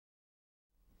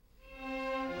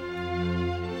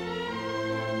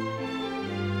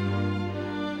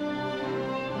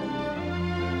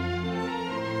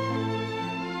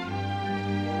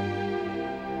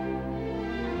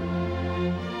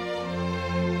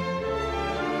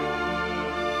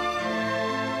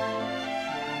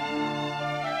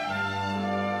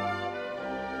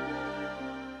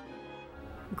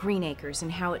Greenacres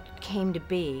and how it came to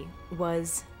be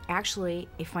was actually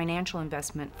a financial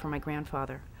investment for my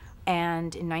grandfather.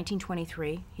 And in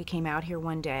 1923, he came out here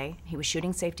one day. He was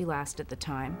shooting Safety Last at the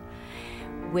time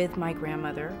with my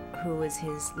grandmother, who was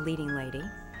his leading lady.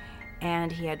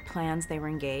 And he had plans, they were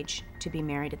engaged, to be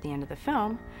married at the end of the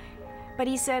film. But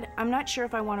he said, I'm not sure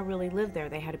if I want to really live there.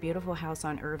 They had a beautiful house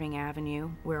on Irving Avenue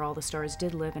where all the stars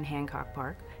did live in Hancock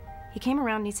Park. He came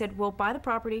around and he said, well, buy the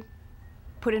property,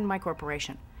 put it in my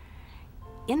corporation.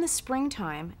 In the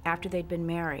springtime, after they'd been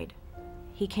married,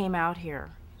 he came out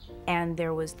here and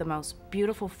there was the most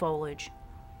beautiful foliage,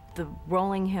 the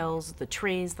rolling hills, the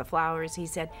trees, the flowers. He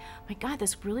said, my God,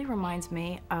 this really reminds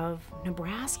me of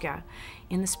Nebraska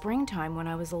in the springtime when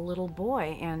I was a little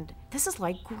boy, and this is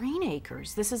like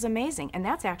Greenacres. This is amazing. And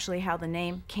that's actually how the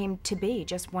name came to be,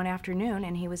 just one afternoon,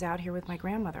 and he was out here with my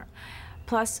grandmother.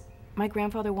 Plus, my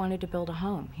grandfather wanted to build a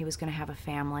home. He was going to have a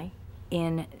family.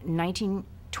 In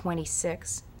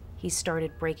 1926, he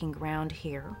started breaking ground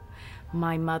here.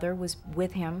 My mother was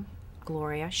with him,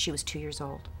 Gloria. She was 2 years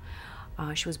old.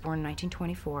 She was born in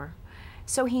 1924.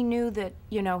 So he knew that,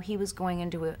 you know, he was going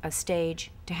into a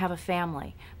stage to have a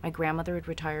family. My grandmother had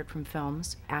retired from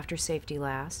films after Safety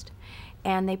Last,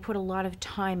 and they put a lot of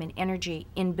time and energy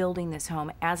in building this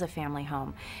home as a family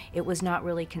home. It was not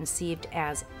really conceived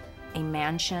as a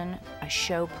mansion, a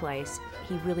show place.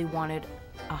 He really wanted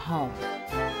a home.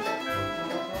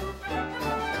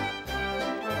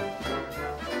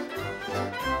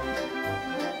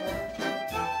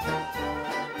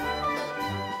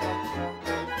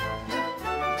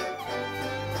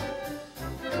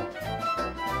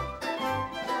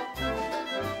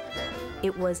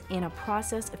 It was in a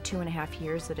process of 2.5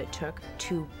 years that it took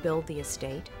to build the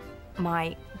estate.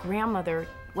 My grandmother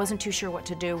wasn't too sure what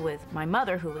to do with my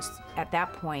mother, who was at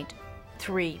that point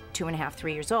 2.5,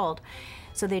 3 years old.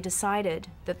 So they decided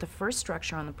that the first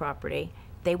structure on the property,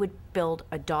 they would build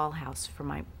a dollhouse for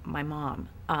my mom,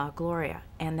 Gloria.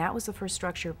 And that was the first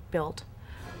structure built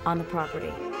on the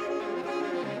property.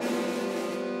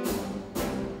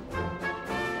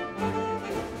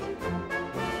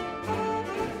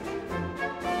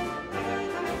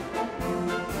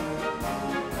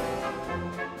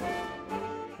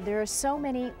 There are so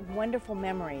many wonderful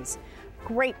memories.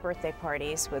 Great birthday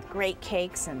parties with great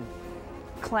cakes and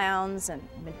clowns and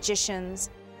magicians.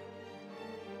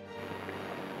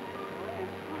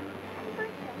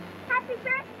 Happy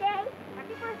birthday!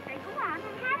 Happy birthday, go on.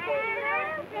 Happy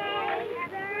birthday!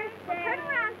 Happy birthday! Turn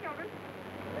around, children.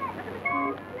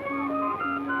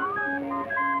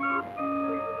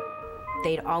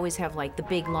 They'd always have like the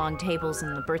big long tables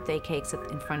and the birthday cakes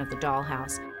in front of the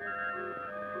dollhouse.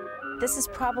 This is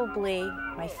probably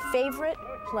my favorite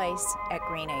place at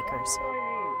Greenacres.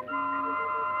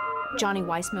 Johnny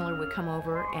Weissmuller would come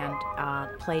over and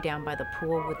play down by the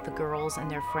pool with the girls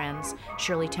and their friends,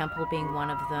 Shirley Temple being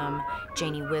one of them,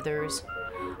 Janie Withers,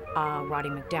 Roddy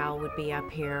McDowell would be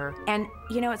up here. And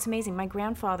you know, it's amazing, my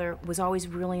grandfather was always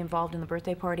really involved in the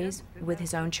birthday parties with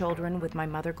his own children, with my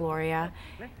mother Gloria,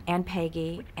 and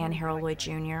Peggy, and Harold Lloyd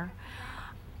Jr.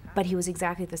 But he was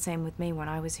exactly the same with me when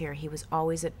I was here. He was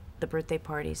always at the birthday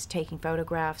parties, taking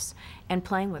photographs and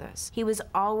playing with us. He was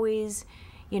always,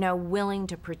 you know, willing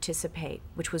to participate,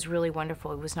 which was really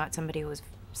wonderful. He was not somebody who was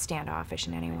standoffish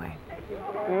in any way.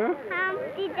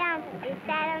 Humpty Dumpty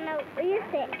sat on the... You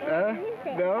say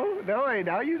it. No, wait,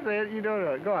 now you say it, you don't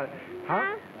know it. Go on.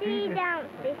 Humpty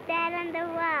Dumpty sat on the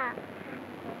wall.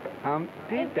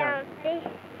 Humpty Dumpty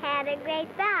had a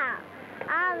great ball.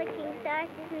 All the king's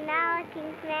horses and all the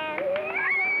king's men.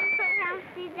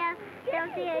 Humpty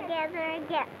Dumpty together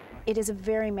again. It is a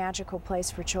very magical place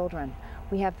for children.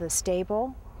 We have the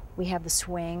stable, we have the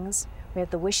swings, we have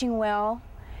the wishing well,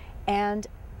 and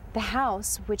the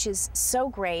house, which is so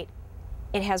great.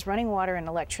 It has running water and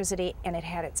electricity, and it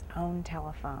had its own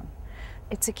telephone.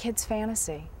 It's a kid's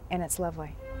fantasy, and it's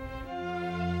lovely.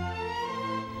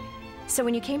 So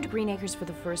when you came to Greenacres for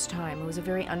the first time, it was a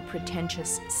very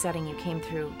unpretentious setting. You came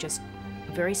through just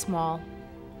a very small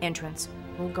entrance,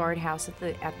 little guardhouse at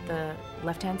the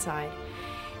left-hand side.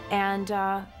 And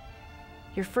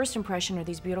your first impression are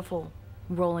these beautiful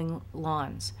rolling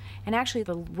lawns. And actually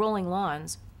the rolling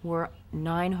lawns were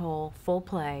 9-hole, full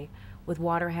play, with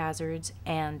water hazards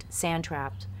and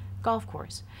sand-trapped golf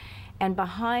course. And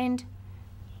behind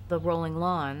the rolling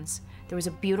lawns, there was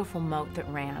a beautiful moat that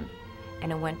ran,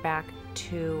 and it went back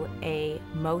to a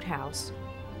moat house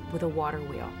with a water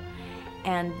wheel.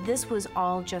 And this was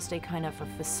all just a kind of a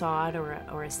facade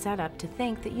or a setup to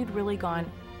think that you'd really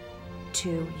gone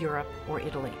to Europe or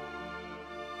Italy.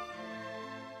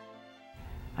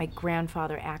 My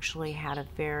grandfather actually had a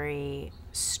very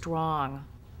strong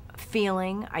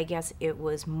feeling, I guess it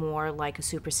was more like a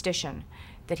superstition,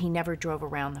 that he never drove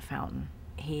around the fountain.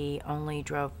 He only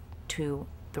drove to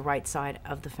the right side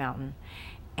of the fountain,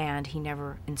 and he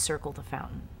never encircled the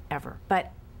fountain, ever.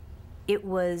 But it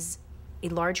was a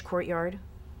large courtyard,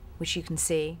 which you can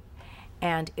see,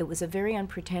 and it was a very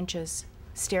unpretentious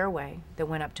stairway that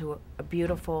went up to a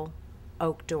beautiful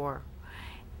oak door.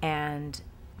 And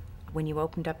when you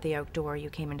opened up the oak door, you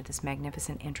came into this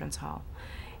magnificent entrance hall.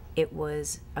 It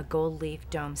was a gold leaf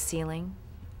dome ceiling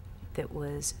that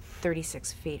was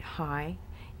 36 feet high.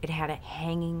 It had a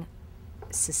hanging,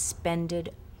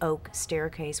 suspended oak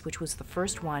staircase, which was the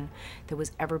first one that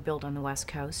was ever built on the West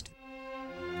Coast.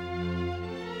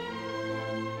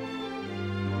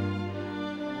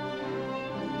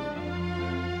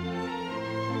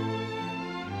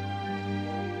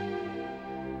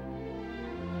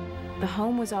 The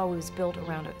home was always built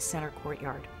around a center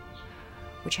courtyard,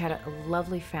 which had a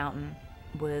lovely fountain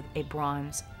with a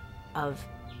bronze of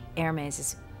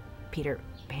Hermes's Peter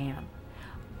Pan.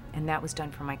 And that was done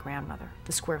for my grandmother.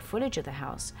 The square footage of the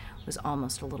house was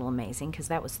almost a little amazing, because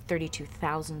that was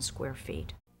 32,000 square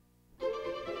feet.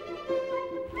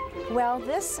 Well,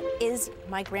 this is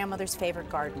my grandmother's favorite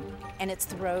garden, and it's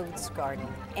the rose garden.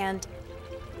 And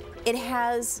it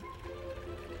has,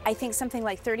 I think, something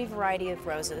like 30 varieties of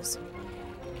roses,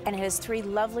 and it has 3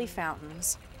 lovely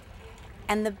fountains.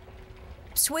 And the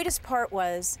sweetest part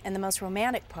was, and the most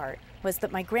romantic part, was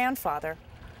that my grandfather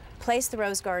placed the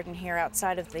rose garden here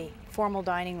outside of the formal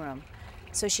dining room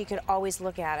so she could always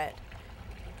look at it.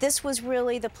 This was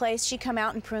really the place she'd come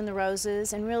out and prune the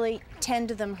roses and really tend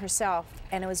to them herself.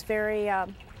 And it was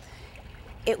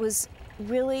it was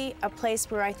really a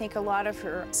place where I think a lot of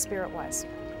her spirit was.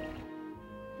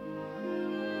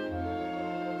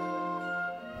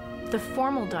 The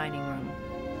formal dining room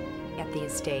at the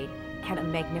estate had a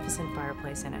magnificent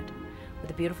fireplace in it with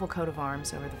a beautiful coat of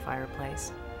arms over the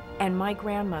fireplace. And my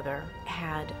grandmother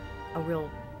had a real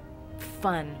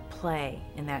fun play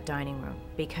in that dining room,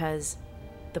 because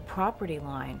the property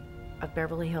line of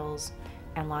Beverly Hills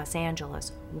and Los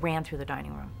Angeles ran through the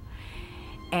dining room.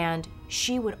 And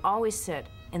she would always sit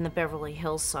in the Beverly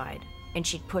Hills side, and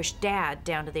she'd push Dad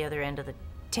down to the other end of the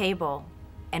table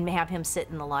and have him sit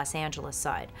in the Los Angeles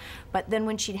side. But then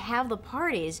when she'd have the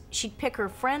parties, she'd pick her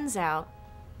friends out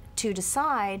to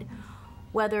decide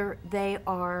whether they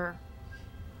are,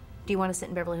 do you want to sit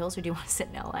in Beverly Hills or do you want to sit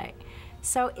in LA?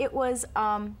 So it was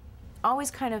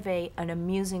always kind of an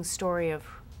amusing story of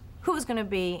who was going to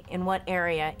be in what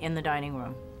area in the dining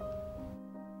room.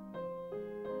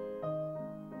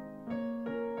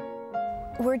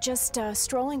 We're just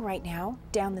strolling right now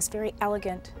down this very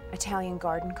elegant Italian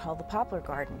garden called the Poplar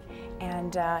Garden.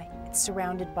 And it's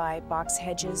surrounded by box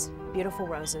hedges, beautiful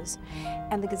roses.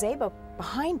 And the gazebo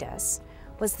behind us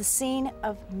was the scene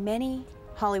of many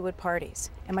Hollywood parties.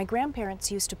 And my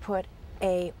grandparents used to put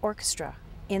an orchestra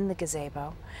in the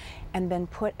gazebo and then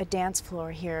put a dance floor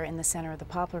here in the center of the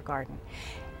Poplar Garden.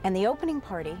 And the opening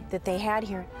party that they had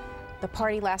here, the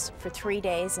party lasted for 3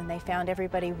 days, and they found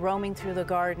everybody roaming through the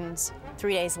gardens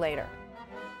 3 days later.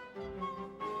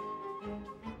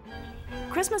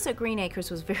 Christmas at Greenacres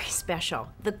was very special.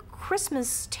 The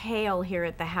Christmas tale here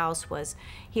at the house was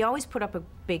he always put up a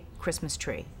big Christmas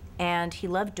tree. And he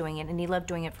loved doing it, and he loved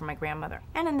doing it for my grandmother.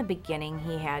 And in the beginning,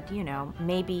 he had, you know,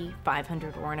 maybe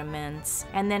 500 ornaments,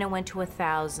 and then it went to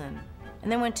 1,000,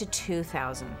 and then went to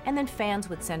 2,000. And then fans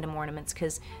would send him ornaments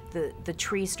because the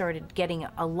tree started getting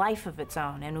a life of its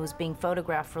own, and it was being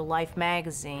photographed for Life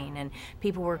magazine, and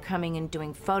people were coming and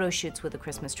doing photo shoots with the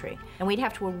Christmas tree. And we'd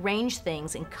have to arrange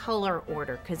things in color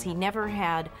order because he never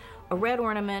had a red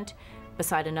ornament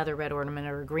beside another red ornament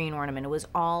or a green ornament. It was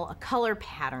all a color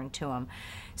pattern to him.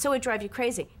 So it'd drive you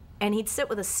crazy. And he'd sit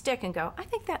with a stick and go, I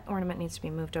think that ornament needs to be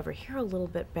moved over here a little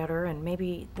bit better, and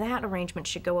maybe that arrangement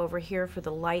should go over here for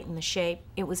the light and the shape.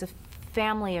 It was a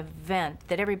family event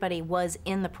that everybody was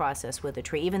in the process with the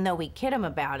tree, even though we kid him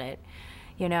about it,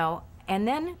 you know. And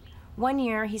then one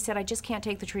year he said, I just can't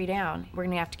take the tree down. We're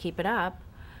gonna have to keep it up.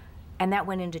 And that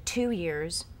went into 2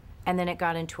 years, and then it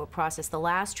got into a process. The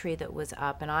last tree that was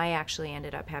up, and I actually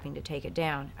ended up having to take it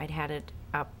down. I'd had it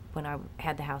up when I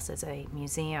had the house as a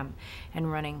museum and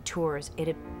running tours. It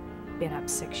had been up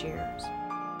 6 years.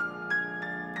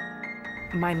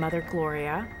 My mother,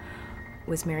 Gloria,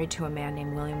 was married to a man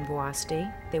named William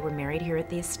Guasti. They were married here at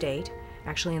the estate,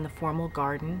 actually in the formal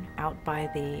garden out by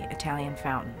the Italian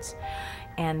fountains.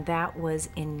 And that was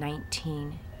in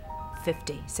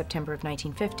 1950, September of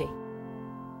 1950.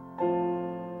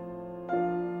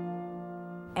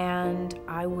 And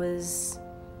I was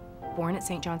born at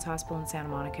St. John's Hospital in Santa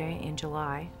Monica in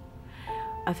July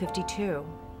of '52.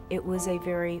 It was a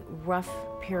very rough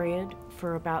period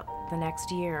for about the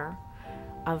next year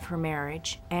of her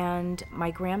marriage, and my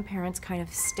grandparents kind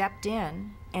of stepped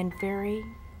in, and very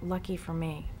lucky for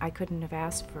me, I couldn't have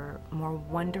asked for more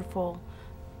wonderful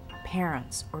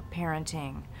parents or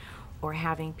parenting or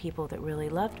having people that really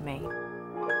loved me.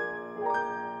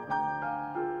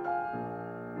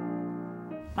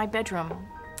 My bedroom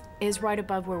is right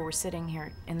above where we're sitting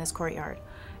here in this courtyard,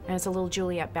 and it's a little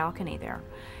Juliet balcony there.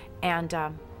 And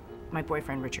my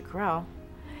boyfriend, Richard Carell,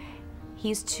 he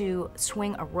used to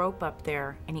swing a rope up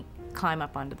there, and he'd climb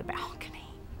up onto the balcony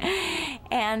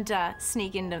and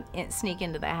sneak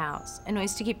into the house. And I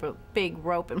used to keep a big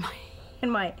rope in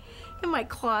my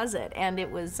closet, and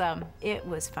it was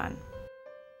fun.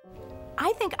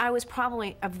 I think I was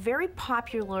probably a very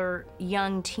popular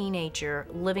young teenager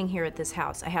living here at this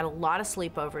house. I had a lot of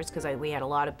sleepovers because we had a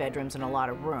lot of bedrooms and a lot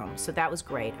of rooms, so that was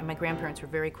great, and my grandparents were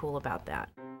very cool about that.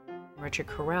 Richard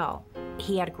Carell,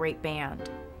 he had a great band,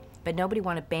 but nobody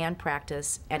wanted band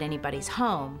practice at anybody's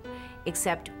home,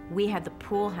 except we had the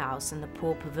pool house and the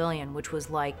pool pavilion, which was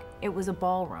like, it was a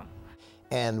ballroom.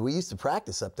 And we used to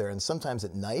practice up there, and sometimes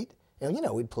at night, and you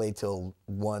know, we'd play till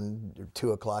 1 or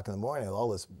 2 o'clock in the morning with all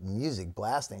this music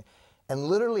blasting. And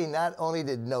literally not only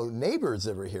did no neighbors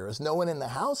ever hear us, no one in the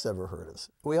house ever heard us.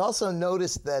 We also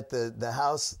noticed that the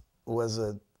house was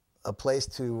a place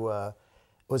to,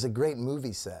 was a great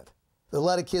movie set. A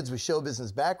lot of kids with show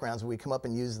business backgrounds, we come up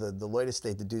and use the Lloyd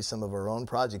estate to do some of our own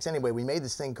projects. Anyway, we made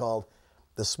this thing called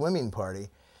the Swimming Party,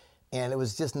 and it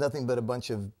was just nothing but a bunch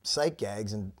of sight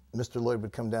gags, and Mr. Lloyd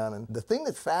would come down. And the thing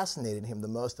that fascinated him the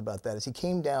most about that is he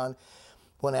came down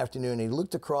one afternoon and he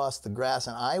looked across the grass,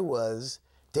 and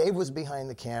Dave was behind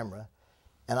the camera,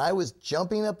 and I was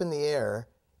jumping up in the air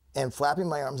and flapping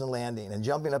my arms and landing, and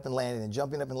jumping up and landing, and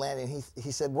jumping up and landing. And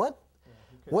he said,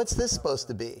 what's this supposed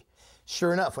to be?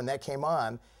 Sure enough, when that came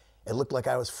on, it looked like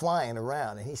I was flying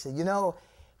around. And he said, you know,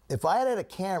 if I had a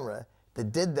camera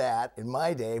that did that in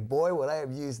my day, boy, would I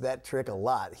have used that trick a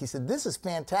lot. He said, this is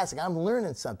fantastic, I'm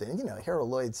learning something. And you know, Harold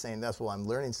Lloyd saying, that's, well, I'm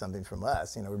learning something from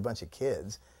us. You know, we're a bunch of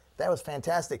kids. That was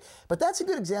fantastic. But that's a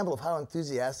good example of how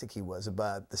enthusiastic he was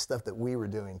about the stuff that we were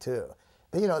doing too.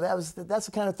 But, you know, that's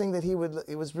the kind of thing that he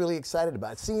was really excited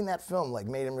about. Seeing that film like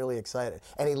made him really excited.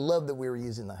 And he loved that we were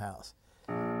using the house.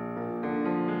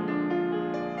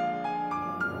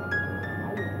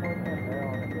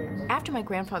 After my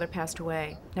grandfather passed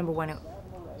away, number one,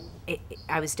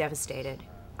 I was devastated.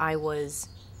 I was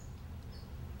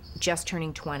just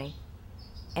turning 20,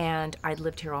 and I'd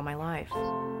lived here all my life.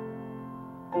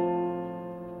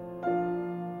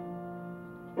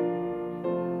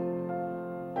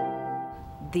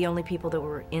 The only people that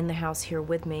were in the house here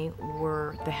with me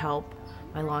were the help,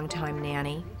 my longtime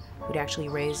nanny, who'd actually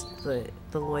raised the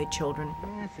Lloyd children.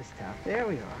 This is tough. There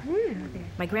we are.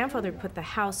 My grandfather put the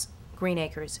house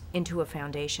Greenacres into a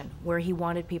foundation where he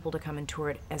wanted people to come and tour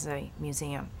it as a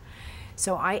museum.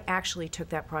 So I actually took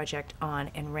that project on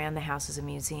and ran the house as a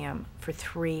museum for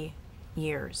 3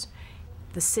 years.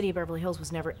 The city of Beverly Hills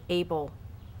was never able,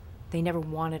 they never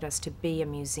wanted us to be a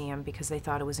museum because they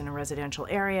thought it was in a residential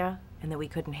area and that we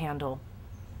couldn't handle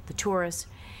the tourists.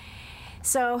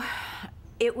 So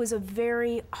it was a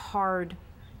very hard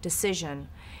decision,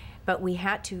 but we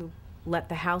had to let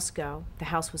the house go. The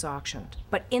house was auctioned.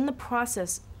 But in the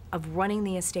process of running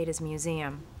the estate as a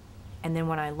museum, and then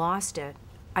when I lost it,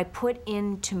 I put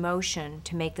into motion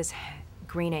to make this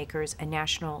Greenacres a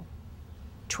National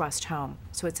Trust home.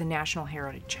 So it's a National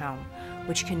Heritage home,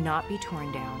 which cannot be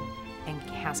torn down and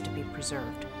has to be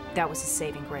preserved. That was a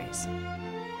saving grace.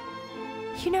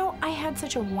 You know, I had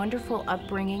such a wonderful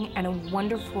upbringing and a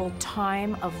wonderful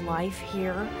time of life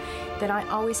here that I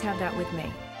always have that with me.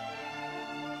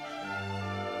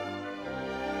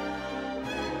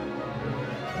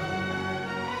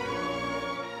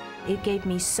 It gave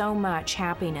me so much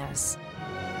happiness.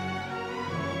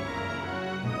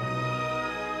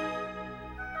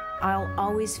 I'll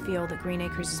always feel that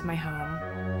Greenacres is my home.